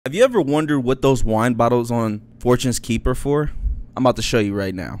Have you ever wondered what those wine bottles on Fortune's Keep are for? I'm about to show you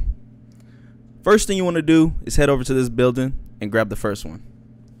right now. First thing you want to do is head over to this building and grab the first one.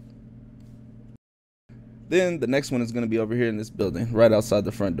 Then the next one is going to be over here in this building, right outside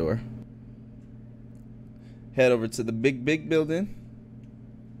the front door. Head over to the big building.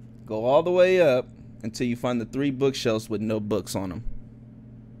 Go all the way up until you find the 3 bookshelves with no books on them.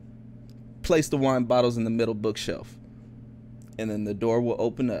 Place the wine bottles in the middle bookshelf, and then the door will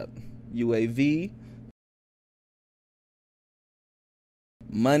open up. UAV.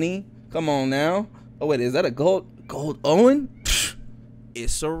 Money. Come on now. Oh wait, is that a gold Owen?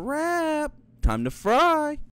 It's a wrap. Time to fry.